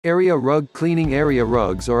Area rug cleaning. Area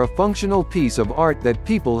rugs are a functional piece of art that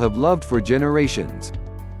people have loved for generations.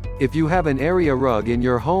 If you have an area rug in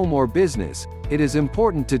your home or business, it is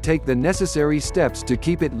important to take the necessary steps to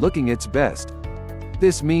keep it looking its best.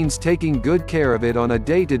 This means taking good care of it on a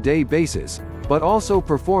day-to-day basis, but also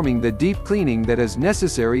performing the deep cleaning that is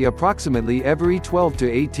necessary approximately every 12 to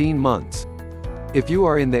 18 months. If you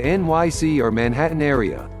are in the NYC or Manhattan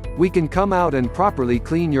area, we can come out and properly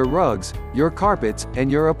clean your rugs, your carpets,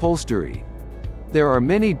 and your upholstery. There are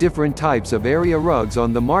many different types of area rugs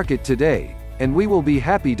on the market today, and we will be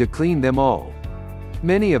happy to clean them all.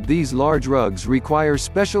 Many of these large rugs require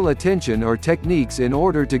special attention or techniques in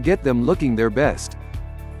order to get them looking their best.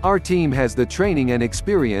 Our team has the training and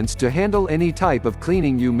experience to handle any type of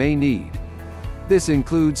cleaning you may need. This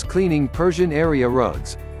includes cleaning Persian area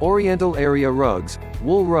rugs, Oriental area rugs,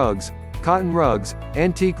 wool rugs, cotton rugs,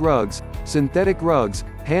 antique rugs, synthetic rugs,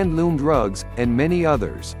 hand-loomed rugs, and many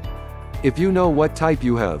others. If you know what type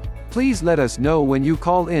you have, please let us know when you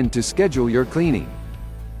call in to schedule your cleaning.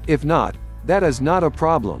 If not, that is not a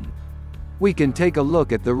problem. We can take a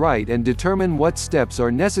look at the right and determine what steps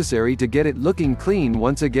are necessary to get it looking clean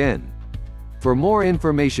once again. For more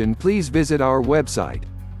information, please visit our website,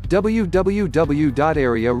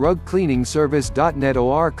 www.arearugcleaningservice.net,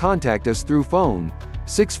 or contact us through phone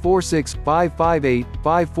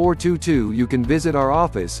 646-558-5422. You can visit our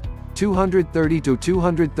office, 230 to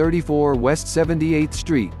 234 West 78th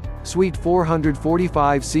Street, Suite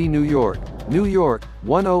 445C, New York,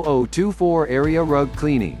 10024. Area Rug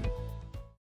Cleaning.